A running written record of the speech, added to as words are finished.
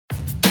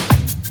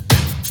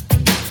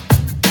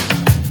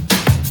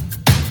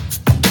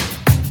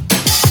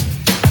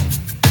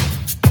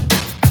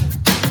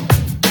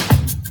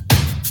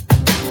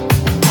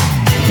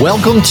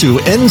Welcome to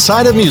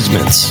Inside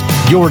Amusements,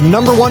 your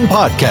number one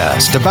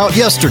podcast about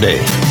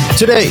yesterday,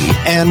 today,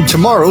 and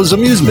tomorrow's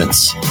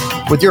amusements,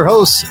 with your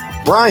hosts,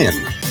 Brian,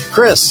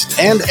 Chris,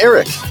 and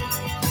Eric.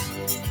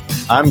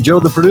 I'm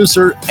Joe, the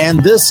producer,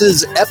 and this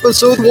is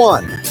episode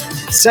 1,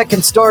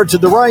 second star to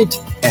the right,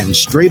 and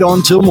straight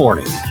on till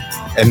morning.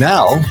 And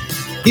now,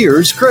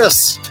 here's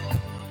Chris.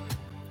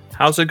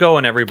 How's it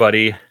going,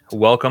 everybody?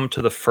 Welcome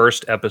to the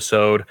first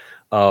episode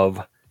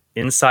of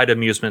Inside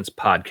Amusements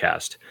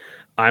Podcast.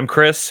 I'm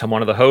Chris. I'm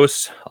one of the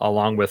hosts,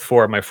 along with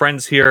 4 of my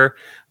friends here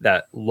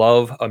that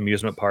love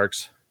amusement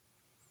parks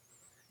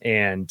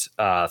and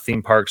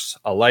theme parks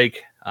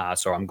alike.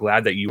 So I'm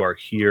glad that you are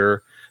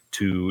here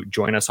to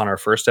join us on our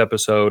first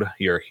episode.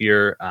 You're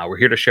here. We're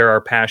here to share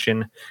our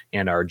passion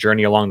and our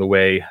journey along the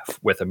way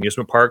with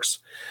amusement parks.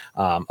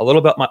 A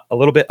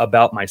little bit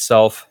about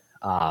myself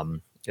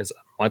is,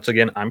 once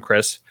again, I'm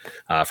Chris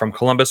from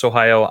Columbus,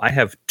 Ohio. I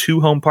have 2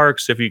 home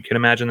parks, if you can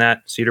imagine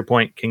that: Cedar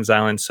Point, Kings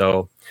Island.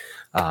 So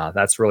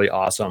that's really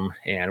awesome.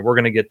 And we're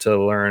going to get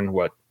to learn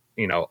what,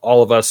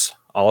 all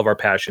of our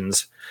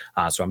passions.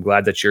 So I'm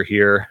glad that you're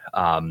here.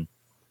 Some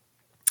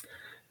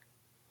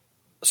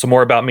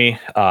more about me.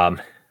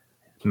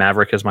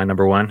 Maverick is my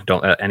number one.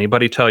 Don't let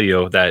anybody tell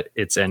you that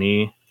it's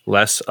any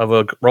less of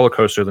a roller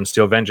coaster than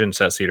Steel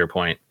Vengeance at Cedar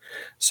Point.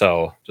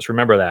 So just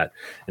remember that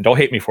and don't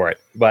hate me for it.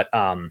 But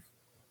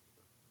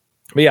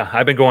yeah,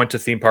 I've been going to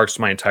theme parks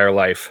my entire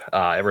life,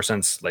 ever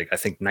since I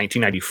think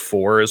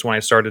 1994 is when I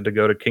started to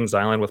go to Kings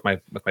Island with my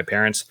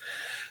parents.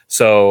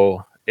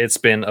 So it's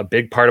been a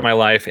big part of my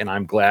life, and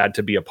I'm glad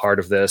to be a part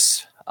of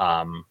this,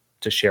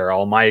 to share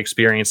all my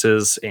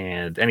experiences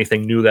and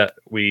anything new that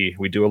we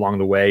do along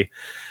the way.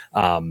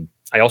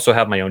 I also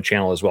have my own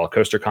channel as well,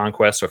 Coaster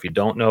Conquest. So if you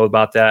don't know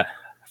about that,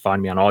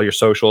 find me on all your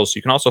socials.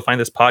 You can also find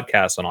this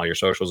podcast on all your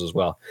socials as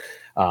well.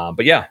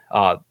 But yeah,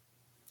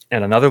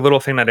 and another little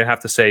thing that I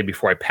have to say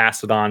before I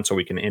pass it on so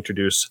we can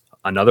introduce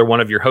another one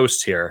of your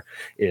hosts here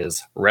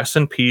is rest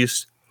in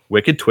peace,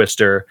 Wicked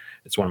Twister.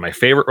 It's one of my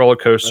favorite roller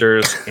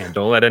coasters, and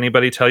don't let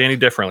anybody tell you any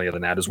differently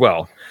than that as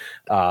well.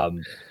 I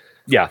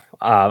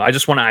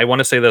want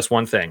to say this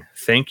one thing.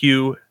 Thank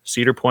you,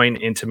 Cedar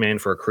Point and Intamin,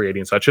 for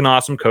creating such an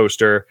awesome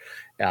coaster.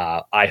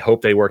 I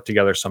hope they work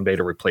together someday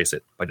to replace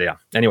it. But yeah,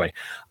 anyway,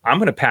 I'm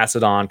going to pass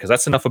it on because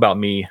that's enough about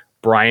me.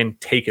 Brian,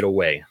 take it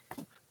away.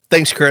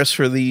 Thanks, Chris,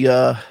 for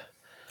the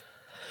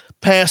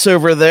pass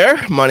over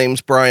there. My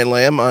name's Brian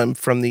Lamb. I'm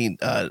from the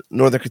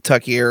Northern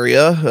Kentucky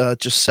area,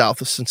 just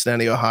south of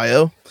Cincinnati,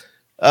 Ohio.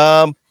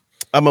 I'm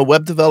a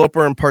web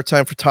developer and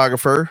part-time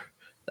photographer.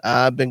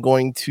 I've been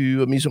going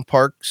to amusement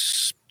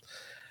parks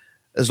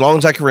as long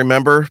as I can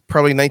remember.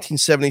 Probably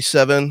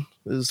 1977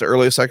 is the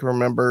earliest I can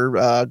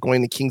remember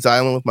going to Kings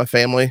Island with my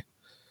family.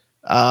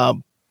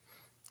 Kind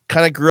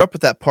of grew up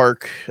at that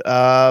park,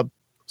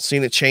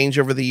 seen it change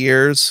over the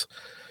years.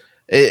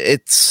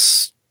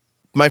 It's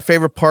my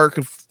favorite park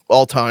of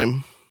all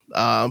time.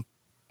 The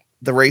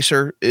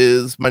Racer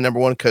is my number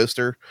one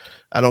coaster.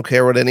 I don't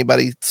care what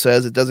anybody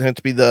says. It doesn't have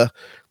to be the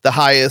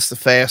highest, the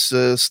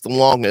fastest, the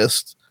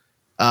longest.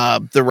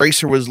 The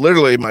Racer was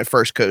literally my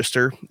first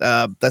coaster.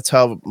 That's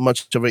how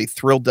much of a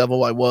thrill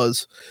devil I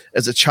was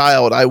as a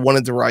child. I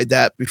wanted to ride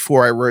that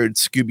before I rode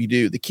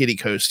Scooby-Doo, the kiddie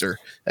coaster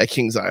at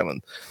Kings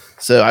Island.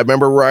 So I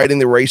remember riding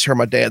the Racer on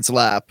my dad's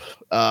lap,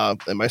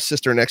 and my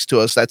sister next to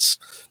us.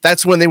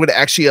 That's when they would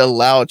actually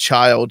allow a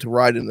child to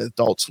ride in an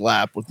adult's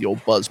lap with the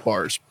old buzz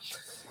bars.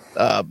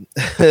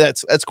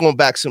 That's going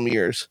back some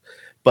years.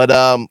 But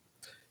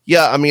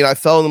yeah, I mean, I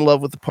fell in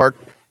love with the park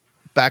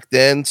back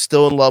then,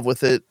 still in love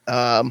with it.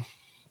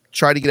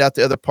 Try to get out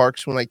to other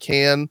parks when I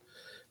can.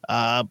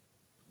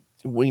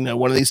 One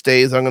of these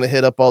days I'm going to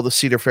hit up all the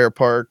Cedar Fair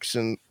parks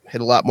and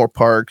hit a lot more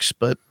parks.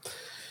 But,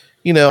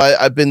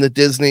 I've been to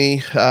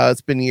Disney.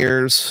 It's been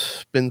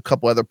years, been a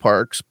couple other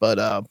parks. But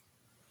I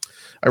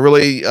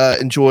really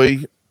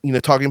enjoy,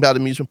 talking about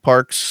amusement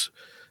parks.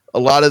 A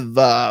lot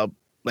of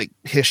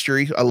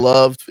history. I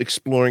loved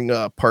exploring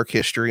park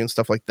history and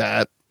stuff like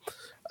that.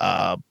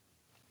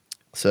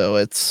 So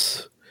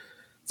it's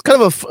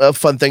kind of a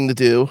fun thing to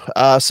do.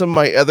 Some of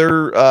my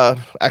other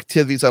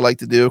activities I like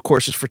to do, of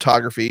course, is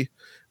photography.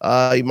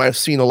 You might have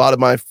seen a lot of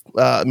my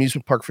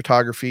amusement park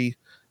photography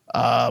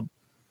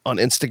on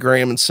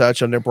Instagram and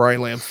such under Brian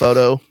Lamb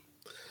Photo.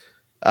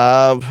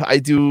 I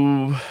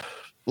do a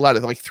lot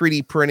of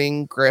 3D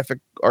printing, graphic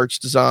arts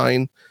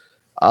design.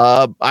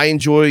 I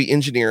enjoy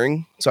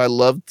engineering, so I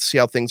love to see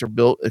how things are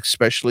built,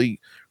 especially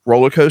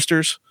roller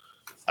coasters.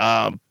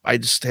 I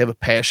just have a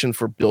passion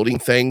for building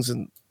things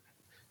and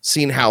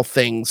seeing how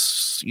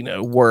things,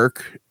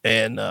 work.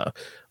 And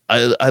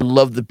I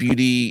love the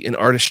beauty and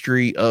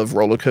artistry of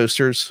roller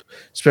coasters,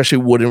 especially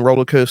wooden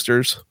roller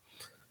coasters.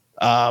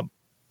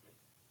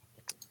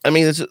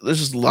 There's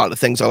just a lot of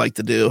things I like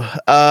to do.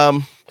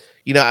 I'm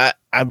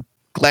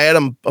glad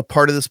I'm a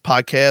part of this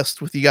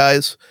podcast with you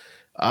guys.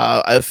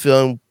 I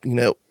feel,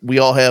 we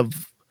all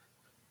have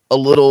a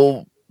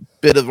little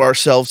bit of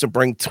ourselves to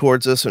bring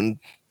towards us and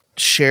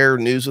share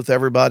news with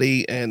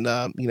everybody and,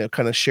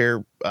 kind of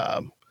share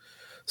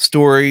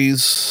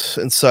stories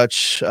and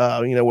such,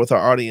 with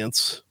our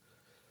audience.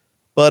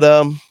 But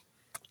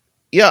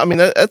yeah, I mean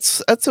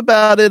that's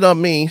about it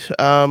on me.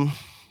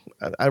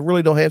 I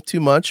really don't have too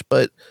much,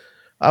 but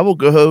I will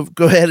go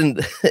ahead and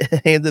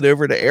hand it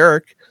over to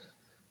Eric.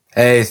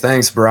 Hey,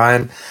 thanks,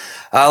 Brian.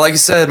 Like you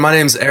said, my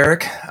name's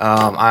Eric.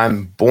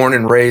 I'm born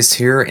and raised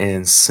here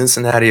in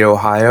Cincinnati,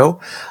 Ohio.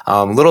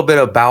 A little bit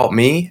about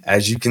me,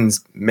 as you can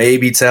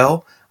maybe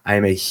tell, I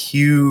am a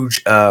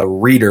huge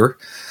reader.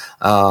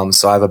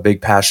 So I have a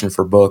big passion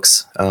for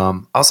books. I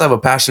also have a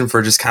passion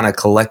for just kind of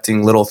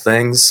collecting little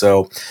things.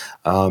 So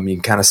you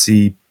can kind of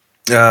see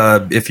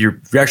if you're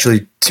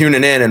actually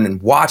tuning in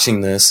and watching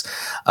this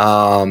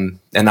and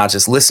not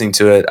just listening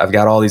to it, I've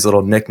got all these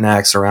little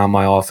knickknacks around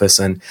my office,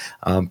 and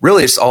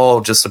really it's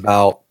all just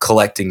about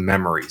collecting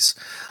memories.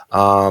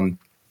 And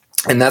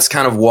that's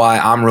kind of why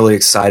I'm really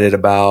excited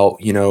about,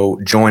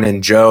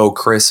 joining Joe,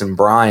 Chris, and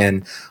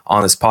Brian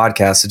on this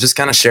podcast to just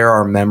kind of share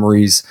our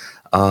memories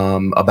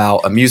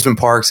about amusement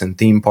parks and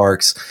theme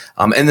parks,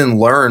 and then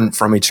learn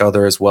from each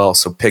other as well.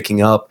 So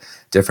picking up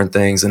different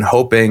things and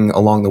hoping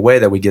along the way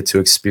that we get to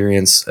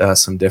experience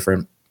some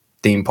different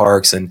theme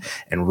parks and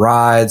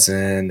rides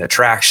and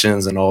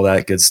attractions and all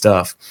that good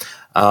stuff.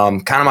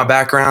 Kind of my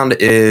background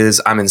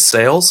is I'm in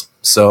sales.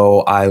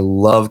 So I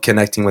love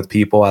connecting with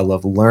people. I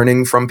love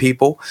learning from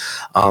people.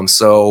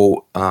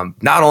 So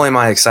not only am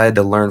I excited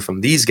to learn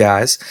from these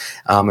guys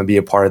and be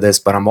a part of this,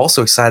 but I'm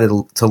also excited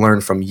to learn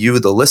from you,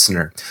 the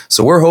listener.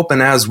 So we're hoping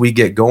as we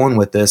get going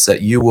with this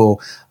that you will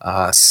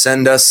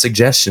send us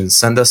suggestions,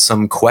 send us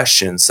some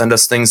questions, send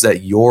us things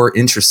that you're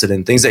interested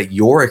in, things that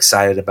you're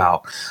excited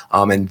about.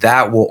 And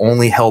that will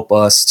only help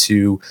us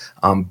to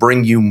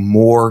bring you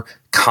more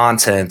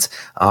content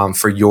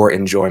for your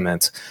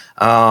enjoyment.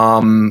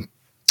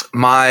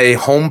 My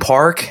home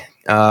park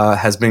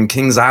has been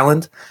Kings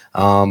Island.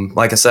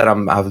 Like I said, I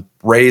was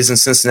raised in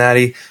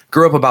Cincinnati,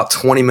 grew up about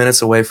 20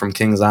 minutes away from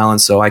Kings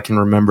Island. So I can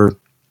remember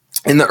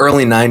in the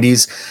early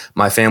 90s,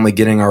 my family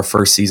getting our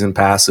first season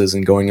passes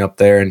and going up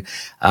there.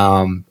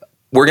 And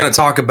we're going to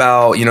talk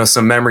about,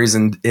 some memories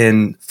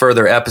in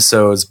further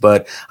episodes.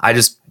 But I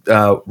just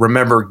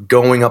remember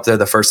going up there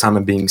the first time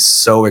and being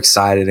so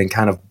excited and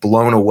kind of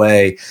blown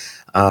away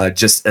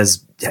just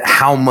as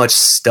how much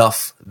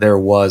stuff there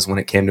was when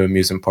it came to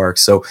amusement parks.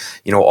 So,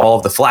 all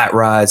of the flat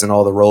rides and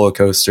all the roller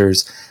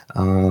coasters.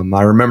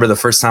 I remember the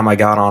first time I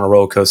got on a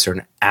roller coaster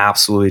and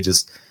absolutely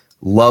just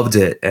loved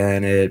it.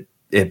 And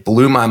it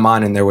blew my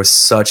mind, and there was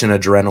such an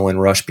adrenaline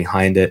rush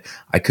behind it.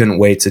 I couldn't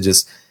wait to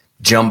just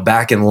jump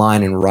back in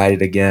line and ride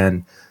it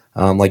again.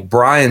 Like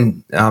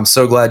Brian, I'm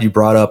so glad you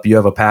brought up you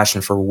have a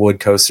passion for wood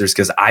coasters,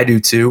 because I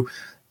do too.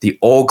 The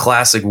old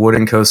classic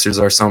wooden coasters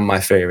are some of my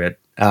favorite.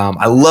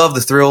 I love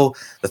the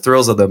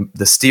thrills of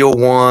the steel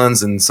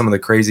ones and some of the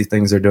crazy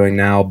things they're doing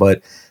now,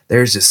 but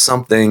there's just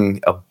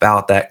something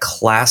about that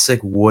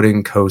classic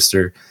wooden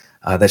coaster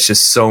that's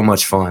just so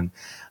much fun.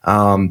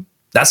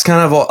 That's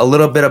kind of a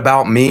little bit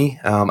about me.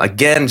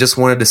 Again, just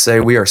wanted to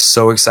say we are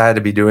so excited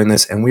to be doing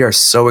this, and we are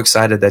so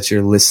excited that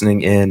you're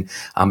listening in,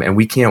 and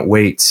we can't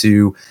wait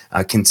to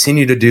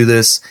continue to do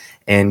this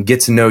and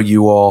get to know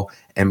you all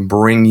and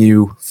bring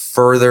you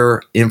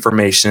further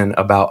information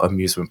about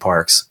amusement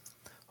parks.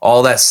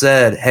 All that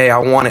said, hey, I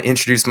want to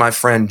introduce my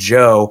friend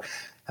Joe.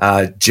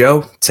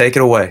 Joe, take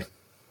it away.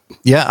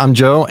 Yeah, I'm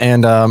Joe,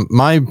 and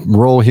my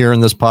role here in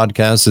this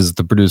podcast is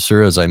the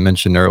producer, as I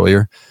mentioned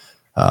earlier.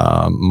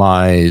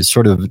 My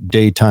sort of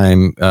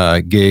daytime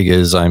gig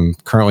is I'm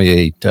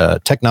currently a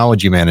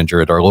technology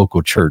manager at our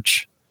local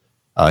church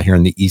here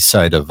in the east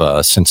side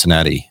of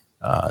Cincinnati,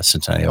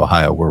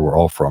 Ohio, where we're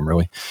all from,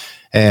 really.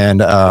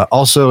 And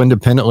also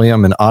independently,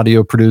 I'm an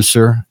audio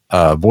producer,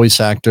 voice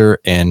actor,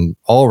 and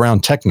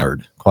all-around tech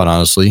nerd, quite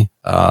honestly.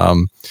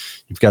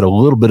 You've got a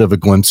little bit of a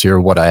glimpse here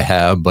of what I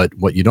have, but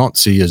what you don't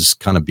see is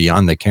kind of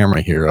beyond the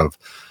camera here of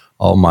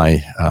all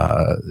my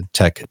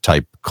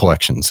tech-type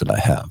collections that I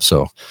have.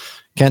 So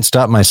can't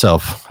stop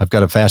myself. I've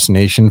got a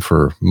fascination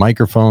for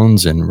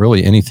microphones and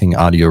really anything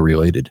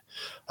audio-related.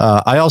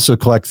 I also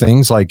collect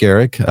things like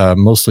Eric,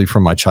 mostly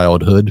from my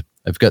childhood.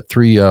 I've got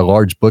 3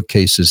 large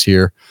bookcases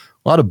here.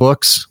 A lot of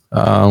books,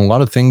 a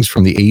lot of things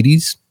from the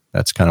 80s.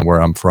 That's kind of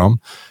where I'm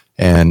from.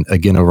 And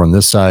again, over on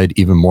this side,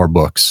 even more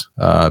books.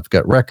 I've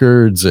got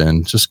records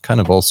and just kind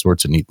of all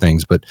sorts of neat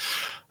things. But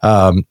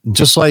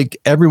just like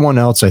everyone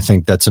else, I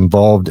think that's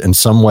involved in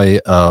some way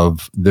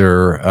of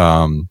their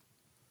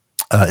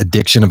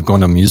addiction of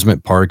going to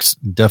amusement parks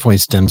definitely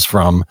stems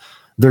from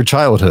their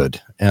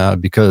childhood.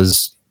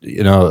 Because,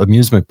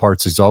 amusement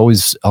parks has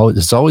always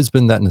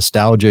been that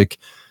nostalgic,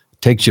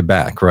 takes you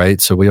back, right?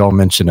 So we all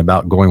mentioned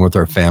about going with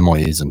our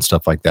families and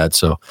stuff like that.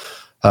 So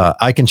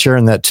I can share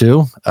in that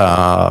too.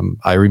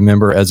 I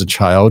remember as a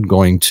child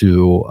going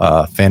to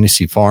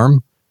Fantasy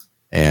Farm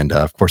and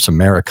of course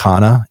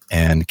Americana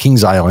and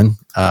Kings Island.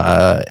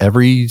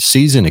 Every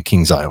season at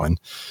Kings Island,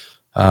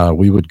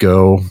 we would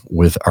go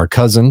with our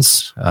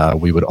cousins.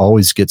 We would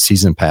always get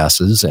season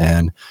passes,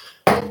 and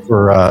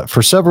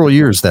for several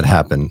years that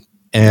happened.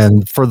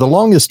 And for the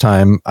longest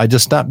time, I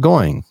just stopped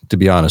going, to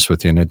be honest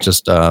with you. And it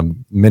just,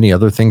 many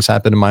other things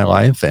happened in my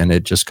life, and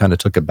it just kind of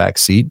took a back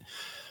seat.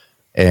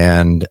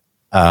 And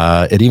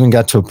it even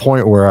got to a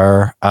point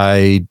where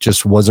I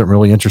just wasn't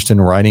really interested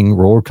in riding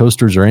roller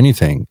coasters or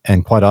anything.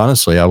 And quite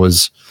honestly, I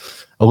was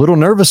a little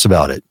nervous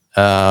about it.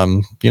 I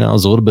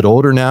was a little bit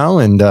older now,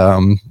 and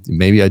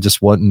maybe I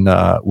just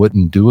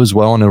wouldn't do as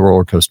well on a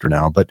roller coaster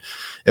now. But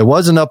it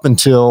wasn't up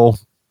until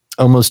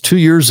almost 2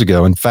 years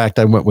ago. In fact,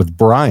 I went with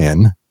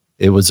Brian.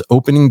 It was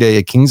opening day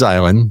at Kings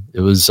Island.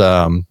 It was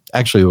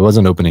actually, it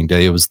wasn't opening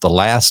day. It was the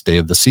last day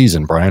of the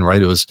season, Brian,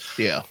 right? It was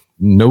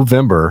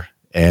November,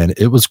 and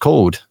it was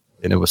cold,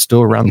 and it was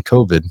still around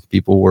COVID.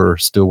 People were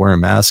still wearing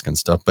masks and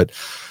stuff. But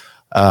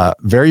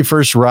very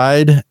first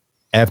ride,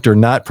 after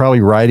not probably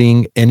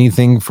riding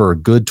anything for a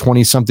good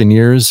 20-something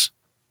years,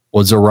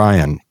 was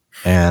Orion.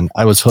 And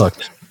I was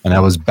hooked, and I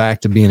was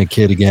back to being a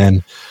kid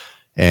again,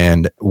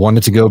 and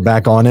wanted to go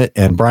back on it.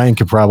 And Brian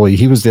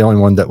he was the only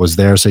one that was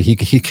there, so he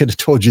could have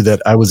told you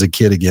that I was a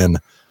kid again.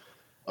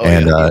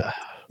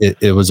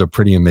 It was a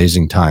pretty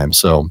amazing time.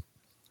 So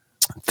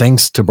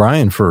thanks to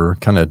Brian for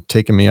kind of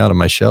taking me out of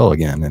my shell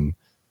again. And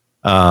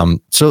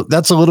so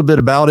that's a little bit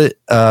about it,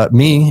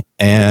 me.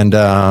 And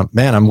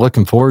man, I'm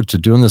looking forward to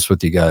doing this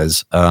with you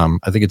guys. I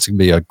think it's going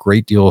to be a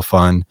great deal of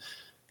fun,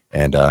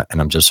 and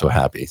I'm just so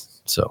happy.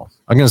 So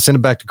I'm going to send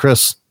it back to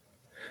Chris.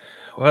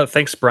 Well,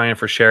 thanks, Brian,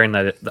 for sharing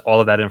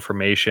all of that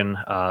information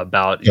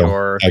about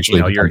your.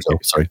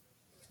 Sorry.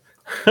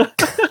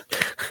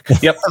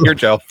 Yep, you're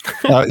Joe.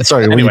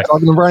 Sorry, anyway. Were you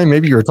talking to Brian?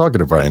 Maybe you were talking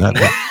to Brian. I'm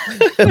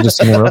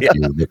just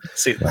interrupting you. But,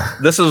 see,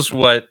 this is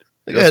what's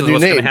going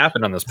to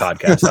happen on this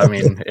podcast. I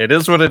mean, it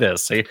is what it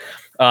is. See,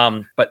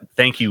 but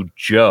thank you,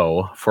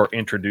 Joe, for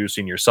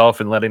introducing yourself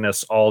and letting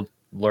us all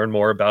learn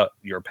more about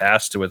your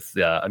past with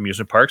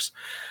amusement parks.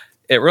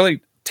 It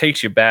really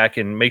takes you back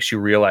and makes you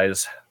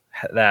realize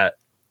that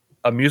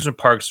amusement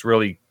parks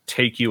really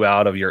take you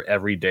out of your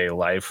everyday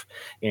life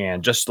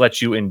and just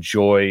let you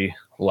enjoy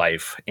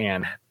life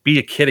and be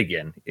a kid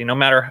again, no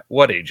matter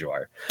what age you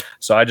are.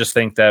 So I just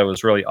think that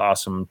was really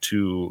awesome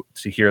to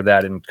hear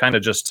that, and kind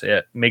of just,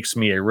 it makes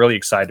me really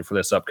excited for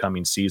this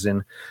upcoming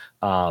season,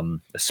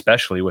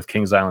 especially with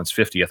Kings Island's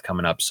 50th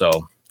coming up. So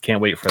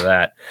can't wait for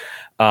that.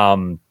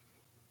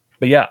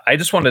 But yeah, I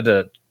just wanted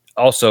to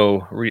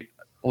also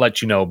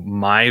let you know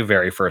my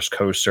very first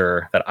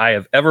coaster that I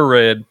have ever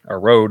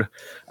rode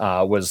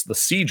was the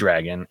Sea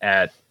Dragon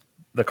at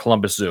the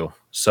Columbus Zoo.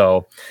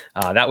 So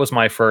that was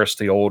my first,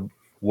 the old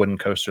wooden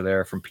coaster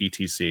there from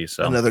PTC.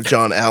 So another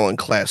John Allen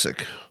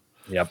classic.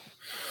 Yep.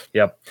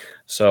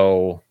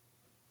 So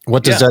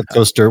what does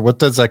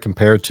that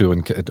compare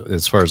to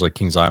as far as like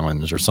Kings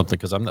Island or something?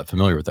 Because I'm not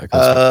familiar with that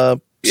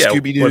coaster.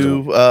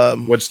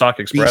 Scooby-Doo, Woodstock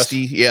Express.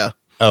 Beastie, yeah.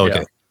 Oh,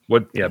 okay.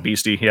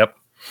 Beastie. Yep.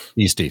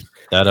 Beastie.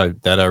 That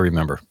I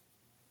remember.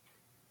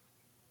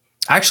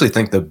 I actually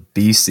think the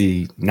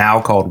BC, now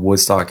called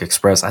Woodstock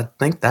Express, I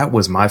think that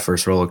was my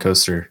first roller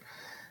coaster.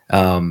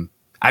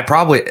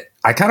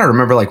 I kind of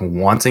remember like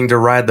wanting to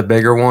ride the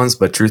bigger ones,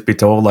 but truth be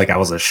told, like I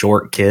was a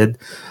short kid.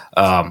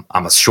 I'm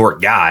a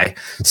short guy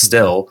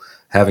still,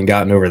 haven't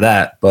gotten over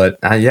that. But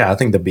I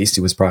think the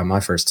Beastie was probably my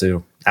first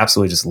too.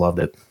 Absolutely just loved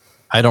it.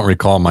 I don't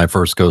recall my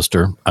first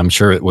coaster. I'm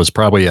sure it was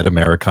probably at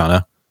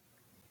Americana.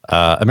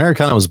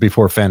 Americana was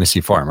before Fantasy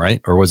Farm,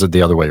 right? Or was it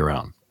the other way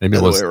around? Maybe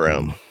it was. The other way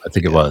around. I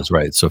think it was,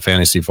 right. So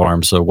Fantasy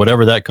Farm. So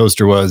whatever that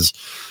coaster was,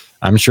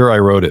 I'm sure I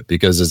rode it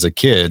because as a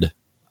kid,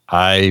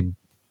 I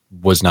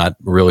was not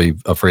really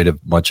afraid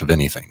of much of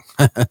anything.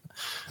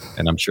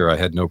 And I'm sure I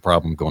had no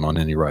problem going on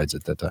any rides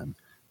at that time.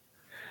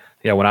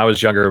 Yeah, when I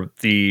was younger,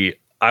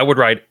 I would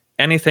ride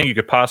anything you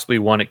could possibly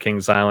want at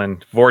Kings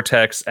Island,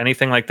 Vortex,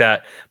 anything like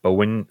that. But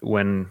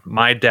when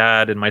my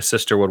dad and my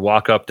sister would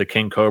walk up to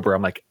King Cobra,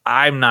 I'm like,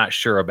 I'm not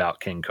sure about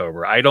King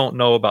Cobra. I don't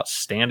know about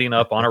standing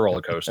up on a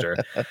roller coaster.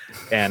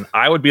 And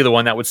I would be the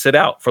one that would sit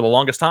out for the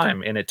longest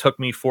time. And it took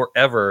me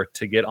forever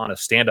to get on a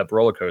stand-up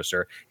roller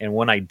coaster. And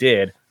when I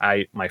did,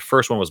 my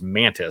first one was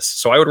Mantis.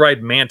 So I would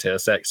ride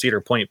Mantis at Cedar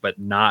Point, but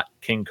not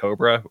King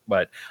Cobra.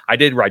 But I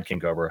did ride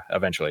King Cobra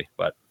eventually,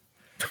 but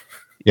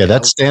yeah,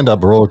 that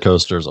stand-up roller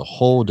coaster is a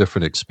whole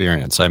different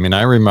experience. I mean,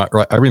 I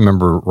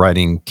remember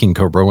riding King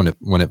Cobra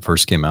when it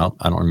first came out.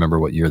 I don't remember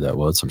what year that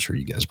was. I'm sure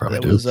you guys probably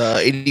do. It was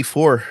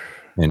 84.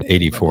 In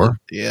 84?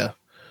 Yeah.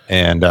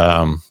 And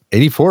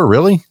 84,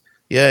 really?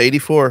 Yeah,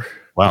 84.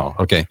 Wow,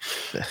 okay.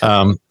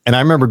 And I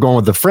remember going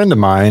with a friend of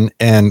mine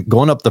and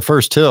going up the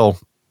first hill.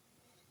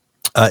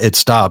 It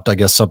stopped. I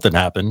guess something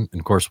happened. And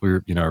of course, we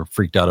were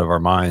freaked out of our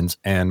minds.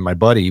 And my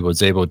buddy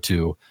was able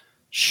to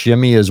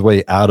shimmy his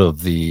way out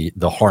of the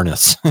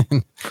harness,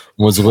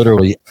 was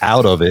literally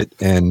out of it,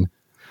 and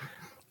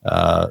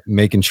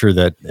making sure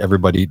that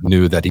everybody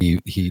knew that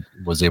he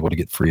was able to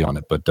get free on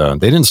it. But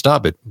they didn't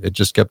stop it. It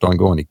just kept on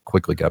going. He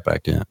quickly got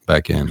back in.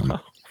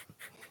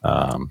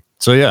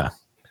 So yeah,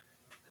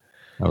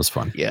 that was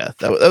fun. Yeah,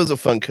 that was a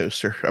fun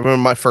coaster. I remember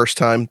my first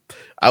time,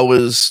 I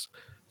was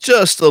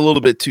just a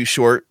little bit too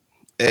short,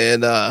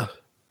 and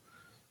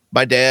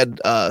my dad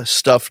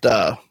stuffed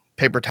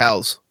paper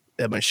towels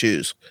at my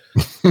shoes.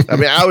 I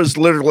mean, I was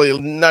literally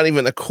not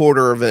even a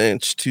quarter of an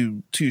inch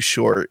too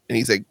short. And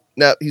he's like,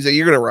 no, he's like,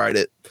 you're going to ride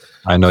it.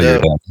 I know you're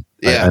dad.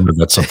 Yeah. I know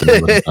that's something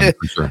you would have done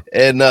for sure.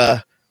 And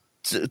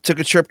took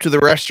a trip to the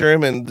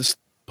restroom and just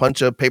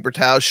bunch of paper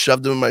towels,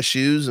 shoved them in my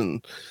shoes.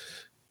 And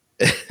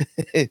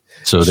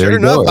so there sure you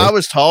enough, go. I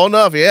was tall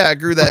enough. Yeah, I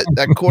grew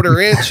that quarter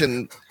inch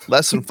in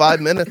less than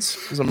 5 minutes.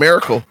 It was a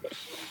miracle.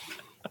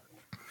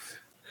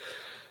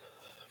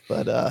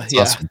 But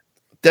yeah, awesome.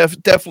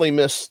 definitely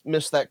miss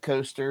that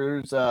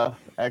coasters.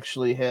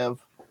 Actually have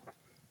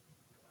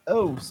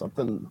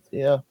something.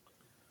 Yeah,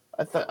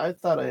 I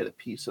thought I had a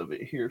piece of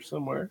it here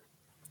somewhere.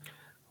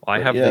 Well, I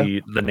have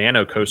the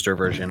Nano Coaster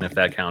version, if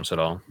that counts at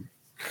all.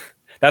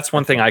 That's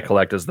one thing I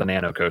collect is the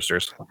Nano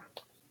Coasters.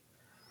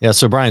 Yeah.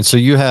 So Brian, so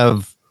you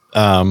have,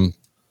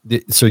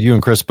 so you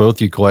and Chris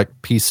both, you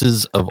collect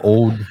pieces of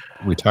old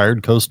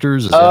retired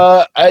coasters?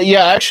 Yeah, I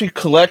actually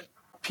collect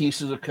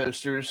pieces of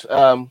coasters.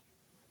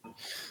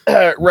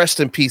 Rest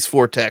in peace,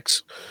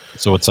 Vortex.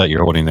 So what's that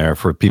you're holding there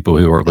for people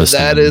who are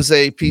listening? That is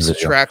a piece of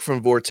track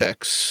from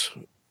Vortex.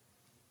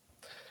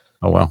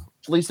 Oh, wow.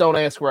 Please don't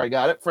ask where I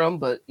got it from,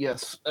 but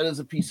yes, that is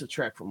a piece of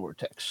track from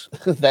Vortex.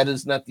 That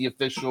is not the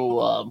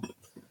official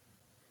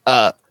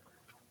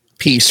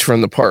piece from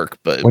the park,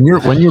 but when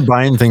you're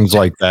buying things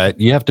like that,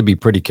 you have to be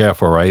pretty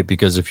careful, right?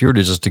 Because if you were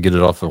to just to get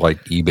it off of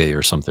like eBay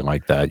or something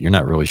like that, you're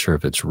not really sure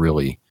if it's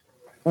really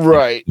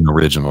right an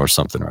original or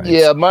something, right?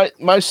 Yeah,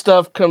 my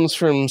stuff comes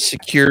from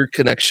secure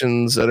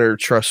connections that are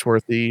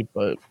trustworthy,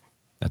 but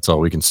that's all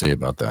we can say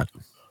about that.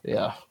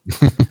 Yeah.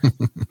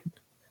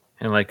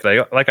 And like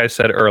I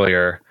said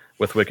earlier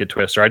with Wicked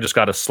Twister, I just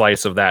got a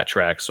slice of that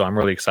track, so I'm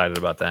really excited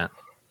about that.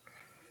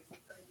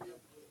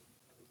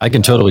 I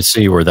can totally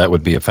see where that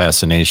would be a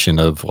fascination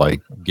of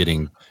like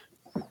getting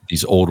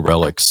these old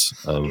relics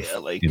of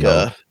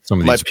some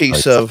of my these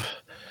piece of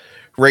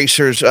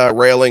Racer's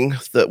railing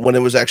that when it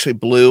was actually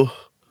blue.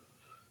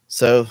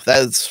 So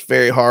that's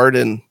very hard,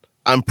 and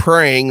I'm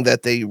praying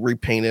that they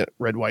repaint it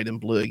red, white, and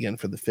blue again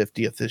for the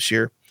 50th this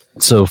year.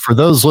 So for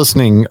those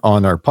listening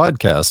on our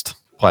podcast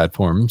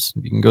platforms,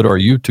 you can go to our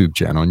YouTube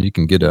channel and you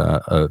can get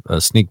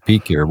a sneak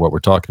peek here of what we're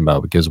talking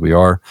about, because we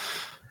are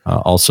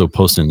also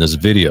posting this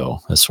video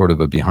as sort of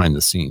a behind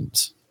the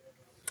scenes.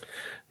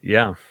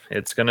 Yeah,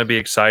 it's going to be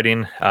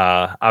exciting.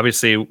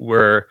 Obviously,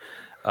 we're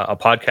a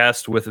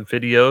podcast with a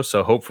video,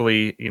 so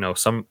hopefully,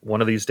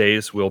 one of these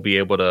days we'll be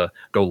able to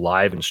go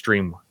live and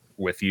stream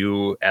with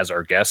you as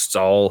our guests,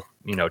 all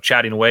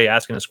chatting away,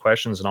 asking us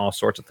questions and all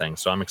sorts of things.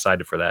 So I'm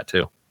excited for that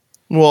too.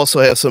 We'll also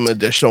have some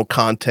additional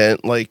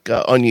content like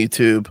on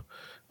YouTube,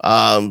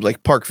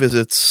 like park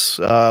visits,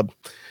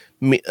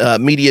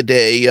 media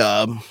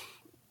day,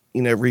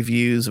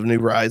 reviews of new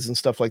rides and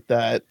stuff like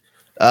that.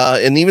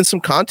 And even some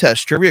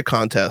trivia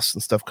contests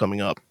and stuff coming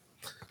up.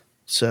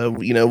 So,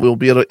 we'll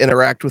be able to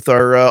interact with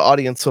our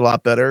audience a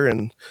lot better,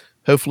 and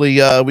hopefully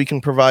we can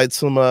provide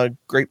some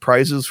great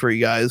prizes for you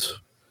guys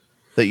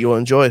that you'll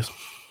enjoy.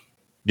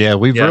 Yeah,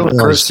 we've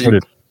really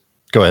started.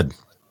 Go ahead.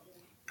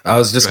 I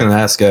was just going to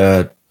ask,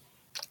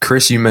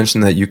 Chris, you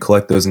mentioned that you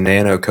collect those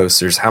Nano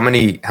coasters. How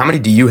many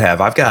do you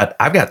have? I've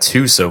got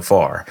 2 so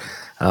far.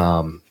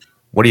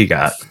 What do you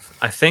got?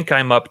 I think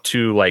I'm up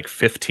to like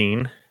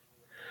 15.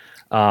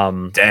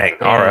 Dang.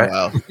 All right.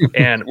 Wow.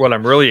 And what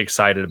I'm really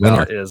excited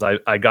about is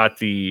I got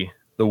the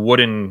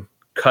wooden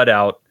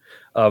cutout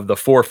of the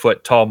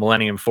 4-foot tall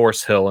Millennium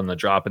Force Hill in the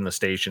drop in the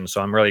station. So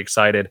I'm really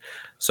excited.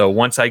 So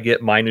once I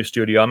get my new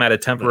studio, I'm at a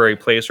temporary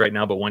place right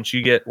now, but once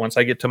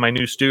I get to my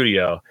new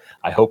studio,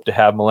 I hope to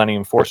have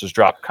Millennium Forces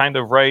drop kind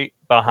of right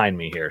behind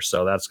me here.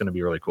 So that's going to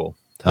be really cool.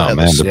 Oh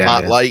man, the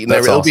spotlight and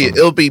everything. Awesome.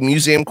 It'll be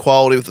museum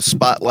quality with the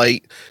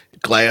spotlight,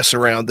 glass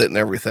around it and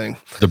everything.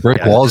 The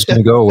brick wall is going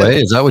to go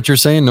away. Is that what you're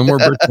saying? No more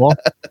brick wall?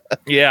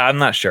 Yeah, I'm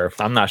not sure.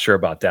 I'm not sure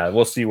about that.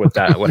 We'll see what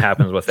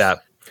happens with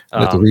that. You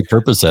have to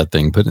repurpose that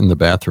thing, put it in the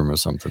bathroom or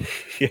something.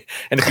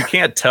 And if you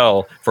can't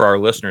tell for our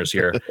listeners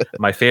here,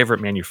 my favorite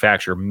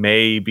manufacturer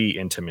may be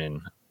Intamin.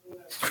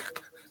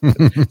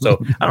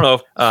 So I don't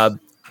know.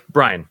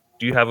 Brian,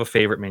 do you have a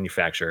favorite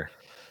manufacturer?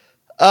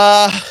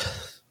 My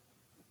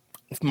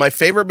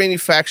favorite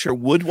manufacturer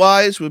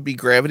wood-wise would be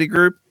Gravity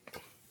Group.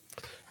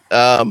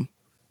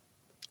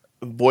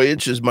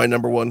 Voyage is my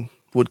number one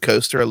wood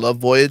coaster. I love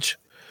Voyage.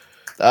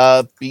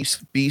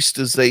 Beast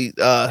is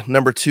a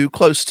number 2,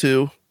 close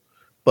to.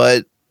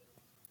 But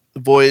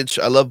Voyage,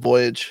 I love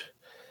Voyage.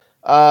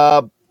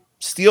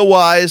 Steel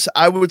wise,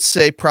 I would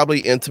say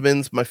probably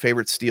Intamin's my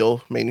favorite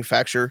steel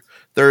manufacturer.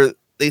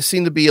 They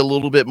seem to be a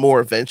little bit more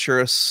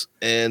adventurous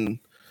and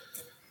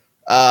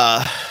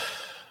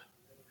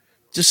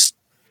just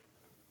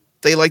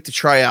they like to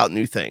try out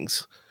new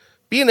things.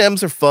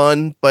 B&M's are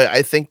fun, but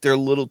I think they're a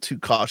little too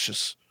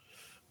cautious.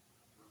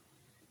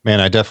 Man,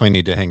 I definitely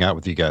need to hang out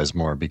with you guys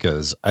more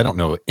because I don't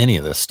know any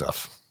of this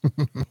stuff.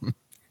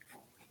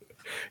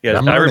 Yeah,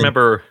 I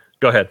remember.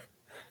 Go ahead.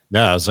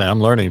 No, I was saying I'm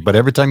learning, but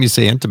every time you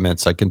say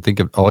Intimates, all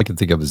I can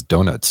think of is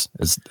donuts.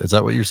 Is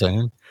that what you're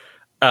saying?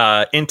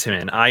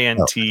 Intamin,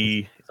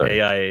 INT.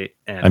 AIN.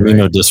 I mean,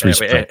 no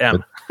disrespect.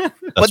 M.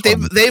 But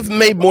they've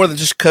made more than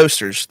just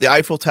coasters. The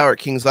Eiffel Tower at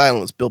Kings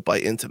Island was built by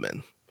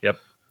Intamin. Yep.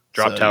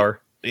 Drop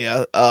tower.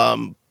 Yeah.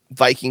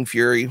 Viking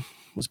Fury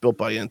was built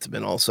by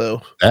Intamin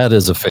also. That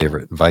is a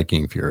favorite,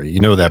 Viking Fury. You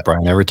know that,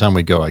 Brian. Every time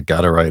we go, I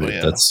gotta write it.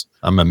 Yeah.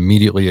 I'm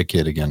immediately a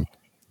kid again.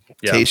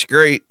 Yeah. Tastes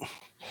great.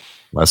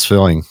 Less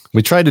filling.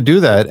 We tried to do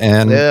that,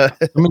 and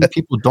so many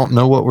people don't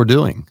know what we're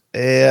doing.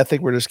 Yeah, I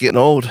think we're just getting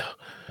old.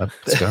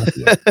 That's gotta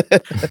be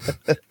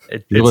it.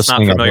 It's not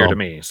familiar to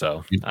me,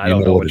 so I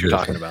don't know what you're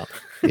talking about.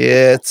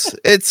 Yeah,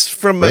 it's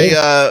from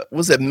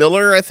was it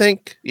Miller? I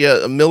think.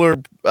 Yeah, a Miller.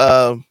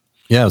 Yeah,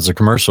 it's a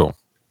commercial.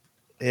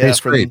 Yeah, tastes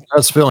great.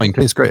 That's filling.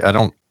 Tastes great.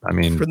 From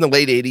the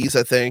late '80s,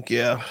 I think.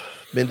 Yeah,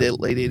 mid to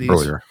late '80s.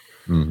 Earlier.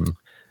 Mm-hmm.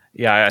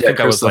 Yeah, I think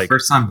Chris, I was the like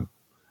first time.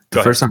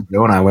 The first time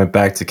Joe and I went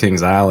back to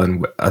Kings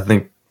Island, I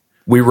think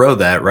we rode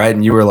that, right?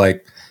 And you were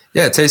like,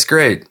 "Yeah, it tastes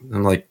great."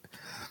 I'm like,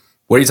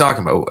 "What are you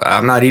talking about?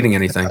 I'm not eating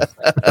anything."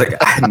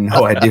 Like, I had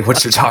no idea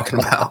what you're talking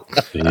about.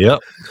 Yep.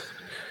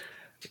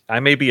 I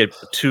may be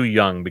too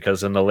young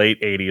because in the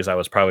late 80s, I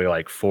was probably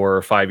like 4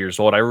 or 5 years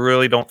old. I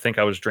really don't think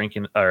I was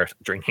thinking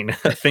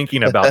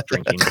about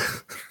drinking.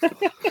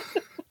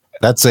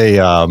 That's a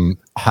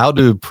how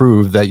to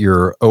prove that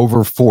you're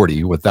over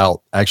 40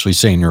 without actually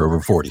saying you're over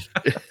 40.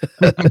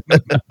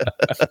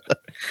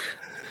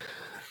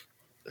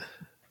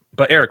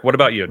 But Eric, what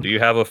about you? Do you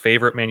have a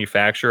favorite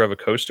manufacturer of a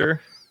coaster?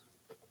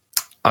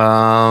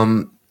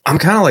 I'm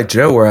kind of like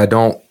Joe, where I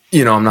don't,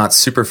 I'm not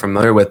super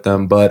familiar with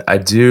them, but I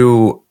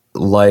do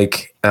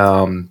like.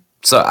 So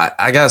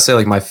I gotta say,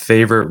 like, my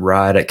favorite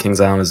ride at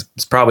Kings Island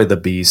is probably the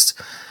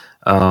Beast,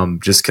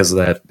 just because of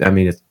that. I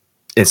mean,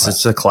 it's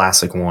just a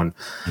classic one.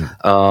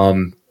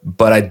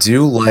 But I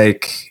do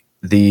like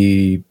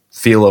the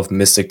feel of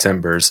Mystic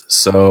Timbers.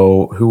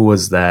 So who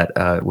was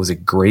that? Was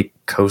it Great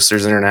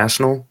Coasters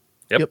International?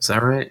 Yep. Is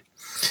that right?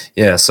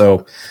 Yeah.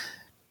 So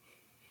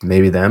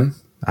maybe them.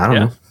 I don't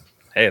know.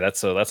 Hey,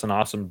 that's an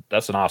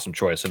awesome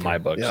choice in my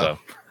book. Yeah. So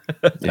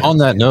On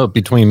that note,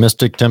 between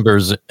Mystic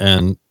Timbers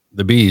and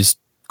the Beast,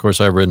 of course,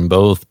 I've ridden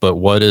both. But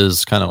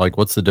what's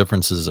the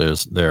differences?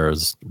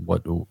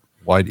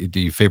 Why do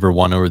you favor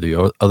one over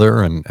the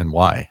other, and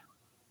why?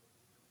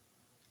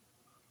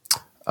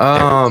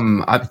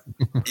 I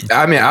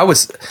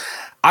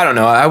don't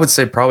know. I would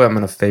say probably I'm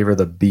going to favor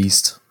the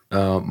Beast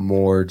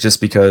more,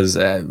 just because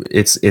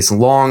it's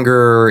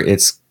longer.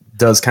 It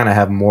does kind of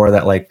have more of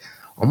that, like,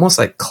 almost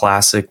like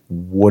classic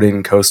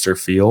wooden coaster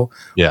feel.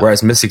 Yeah.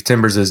 Whereas Mystic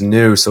Timbers is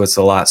new, so it's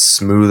a lot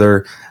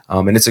smoother.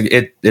 And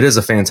it is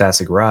a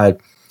fantastic ride.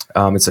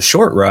 It's a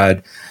short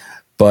ride,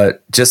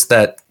 but just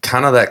that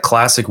kind of that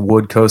classic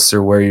wood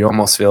coaster where you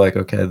almost feel like,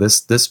 okay,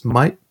 this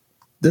might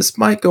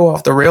go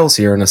off the rails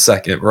here in a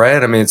second,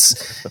 right? I mean,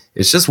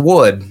 it's just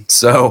wood,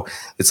 so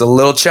it's a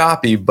little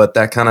choppy, but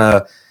that kind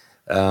of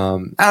I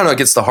don't know, it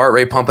gets the heart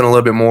rate pumping a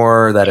little bit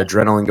more, that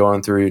adrenaline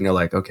going through, and you're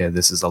like, okay,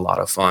 this is a lot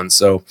of fun.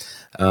 So,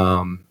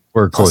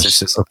 of course, it's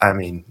just, I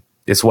mean,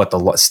 it's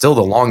still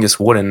the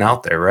longest wooden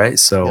out there, right?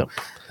 So, Yep.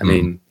 I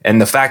mean,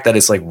 and the fact that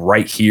it's like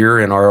right here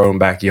in our own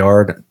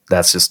backyard,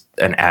 that's just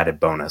an added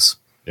bonus.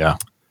 Yeah,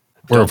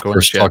 we're of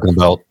course talking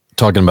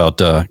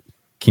about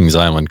Kings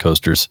Island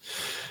coasters,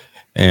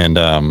 and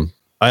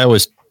I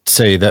always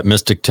say that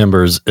Mystic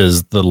Timbers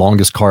is the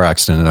longest car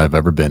accident I've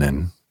ever been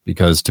in,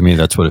 because to me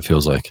that's what it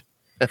feels like.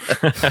 And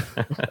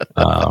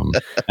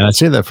I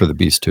say that for the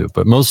Beast too,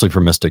 but mostly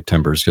for Mystic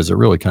Timbers, because it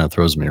really kind of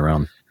throws me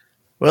around.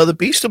 Well, the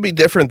Beast will be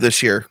different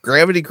this year.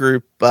 Gravity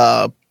Group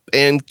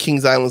and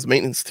Kings Island's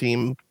maintenance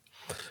team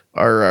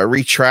are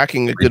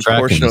retracking a good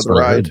portion of the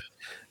ride.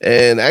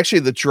 And actually,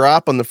 the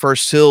drop on the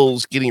first hill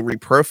is getting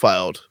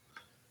reprofiled.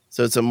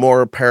 So it's a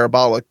more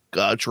parabolic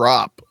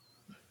drop.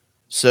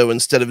 So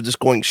instead of just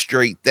going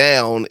straight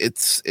down,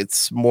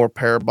 it's more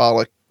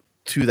parabolic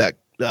to that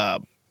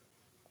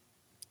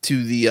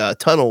to the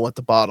tunnel at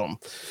the bottom.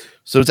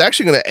 So it's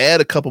actually going to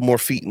add a couple more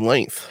feet in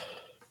length.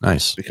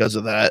 Nice. Because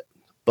of that.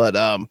 But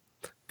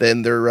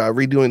then they're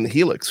redoing the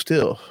helix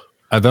too.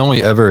 I've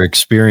only ever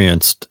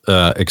experienced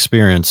a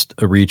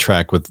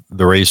retrack with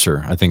the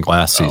Racer, I think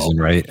last season,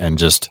 right? And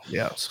just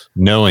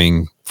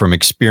knowing from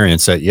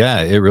experience that,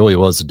 it really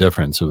was a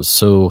difference. It was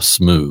so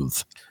smooth.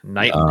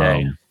 Night and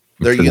day.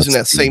 They're using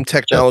that same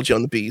technology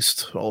on the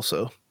Beast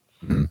also.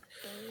 Mm-hmm.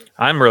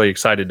 I'm really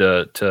excited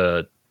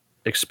to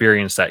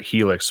experience that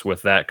helix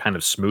with that kind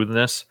of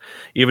smoothness,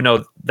 even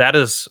though that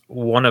is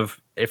one of,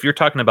 if you're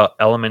talking about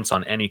elements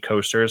on any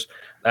coasters,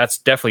 that's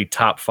definitely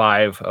top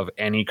 5 of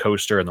any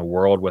coaster in the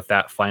world with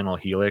that final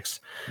helix.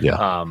 Yeah.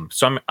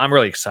 So I'm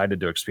really excited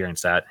to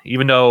experience that,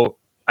 even though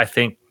I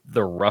think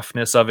the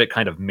roughness of it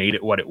kind of made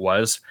it what it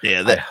was.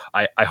 Yeah.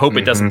 I hope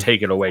it doesn't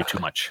take it away too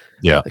much.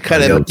 Yeah. It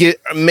kind of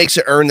makes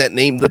it earn that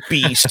name, the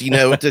Beast,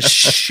 it just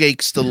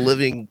shakes the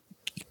living,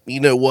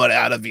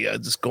 out of you,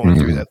 just going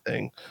through that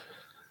thing.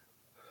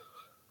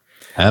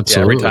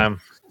 Absolutely.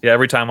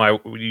 Every time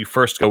you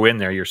first go in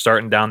there, you're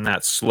starting down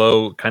that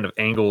slow kind of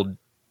angled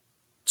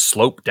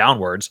slope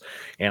downwards,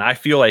 and I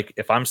feel like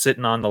if I'm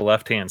sitting on the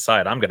left hand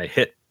side, I'm going to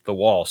hit the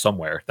wall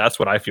somewhere. That's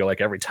what I feel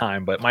like every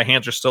time, but my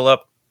hands are still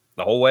up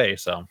the whole way.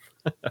 So,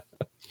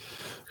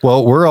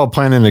 well, we're all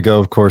planning to go,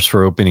 of course,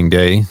 for opening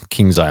day,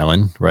 Kings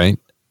Island, right?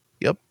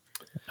 Yep.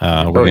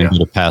 We're going to do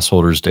the pass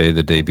holders day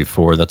the day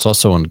before. That's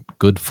also on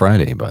Good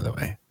Friday, by the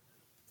way.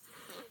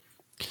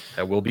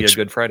 That will be a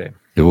Good Friday.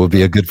 It will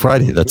be a Good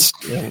Friday. That's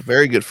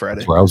very Good Friday.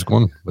 That's where I was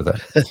going with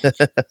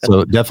that.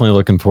 So definitely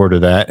looking forward to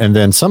that. And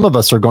then some of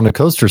us are going to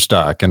Coaster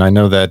Stock, and I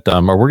know that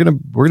we're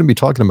gonna be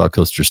talking about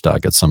Coaster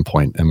Stock at some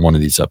point in one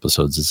of these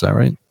episodes. Is that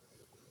right?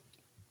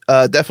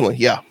 Definitely,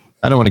 yeah.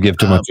 I don't want to give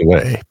too much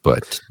away,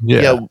 but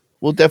yeah,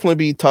 we'll definitely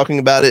be talking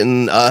about it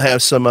and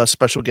have some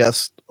special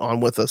guests on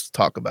with us to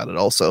talk about it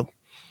also.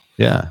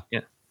 Yeah,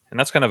 and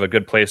that's kind of a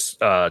good place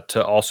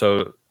to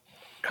also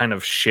kind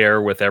of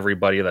share with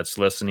everybody that's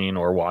listening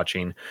or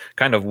watching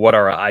kind of what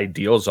our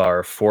ideals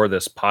are for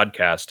this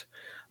podcast.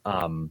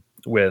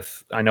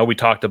 I know we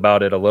talked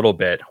about it a little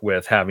bit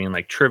with having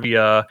like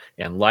trivia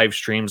and live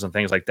streams and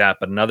things like that.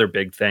 But another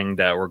big thing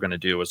that we're going to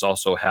do is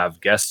also have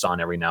guests on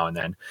every now and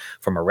then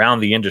from around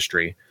the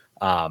industry.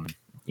 From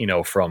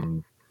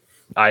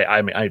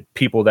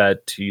people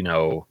that,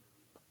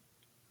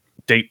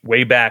 date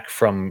way back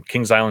from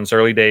Kings Island's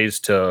early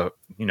days to,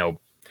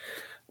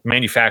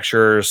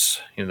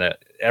 manufacturers,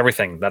 that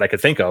everything that I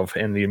could think of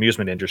in the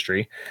amusement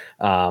industry.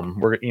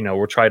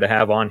 We're trying to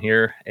have on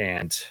here,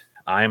 and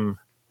I'm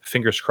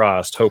fingers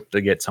crossed, hope to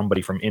get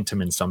somebody from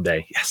Intamin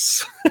someday.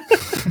 Yes.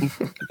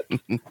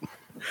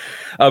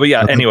 But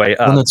yeah, anyway,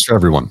 that's for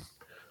everyone.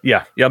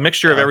 Yeah.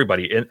 Mixture of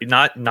everybody,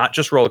 not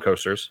just roller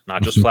coasters,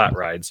 not just flat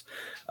rides.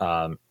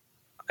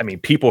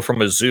 People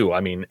from a zoo.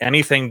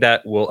 Anything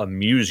that will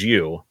amuse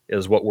you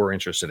is what we're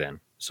interested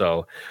in.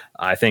 So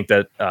I think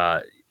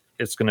that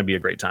it's going to be a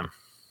great time.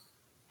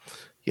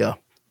 Yeah.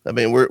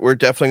 We're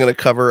definitely going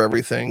to cover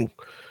everything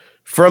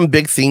from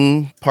big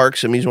theme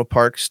parks, amusement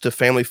parks, to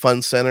family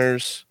fun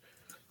centers,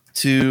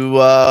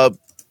 to,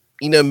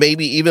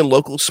 maybe even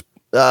local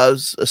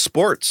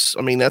sports.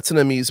 That's an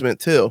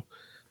amusement too.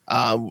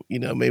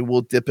 Maybe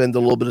we'll dip into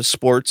a little bit of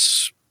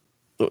sports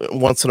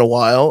once in a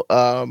while.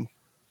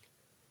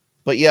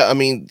 But yeah,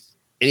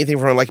 anything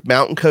from like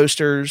mountain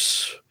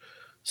coasters,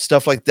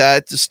 stuff like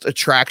that, just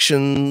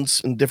attractions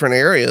in different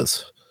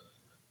areas.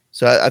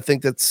 So I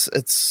think it's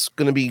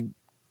going to be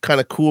kind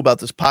of cool about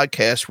this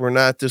podcast. We're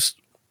not just,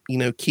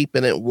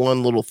 keeping it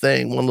one little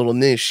thing, one little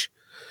niche.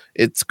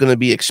 It's going to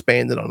be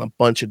expanded on a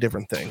bunch of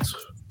different things.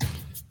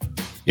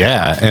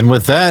 Yeah. And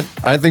with that,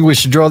 I think we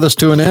should draw this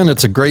to an end.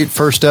 It's a great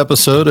first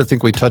episode. I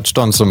think we touched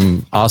on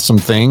some awesome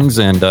things,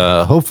 and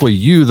hopefully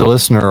you, the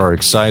listener, are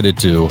excited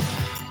to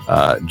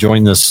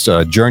join this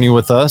journey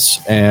with us,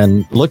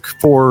 and look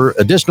for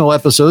additional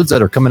episodes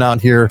that are coming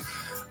out here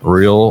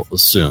real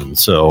soon.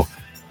 So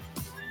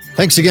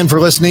thanks again for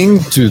listening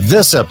to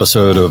this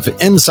episode of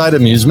Inside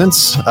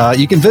Amusements.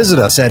 You can visit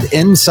us at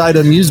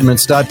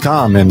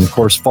InsideAmusements.com, and of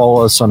course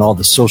follow us on all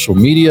the social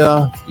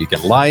media. You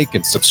can like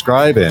and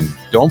subscribe, and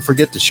don't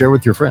forget to share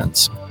with your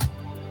friends.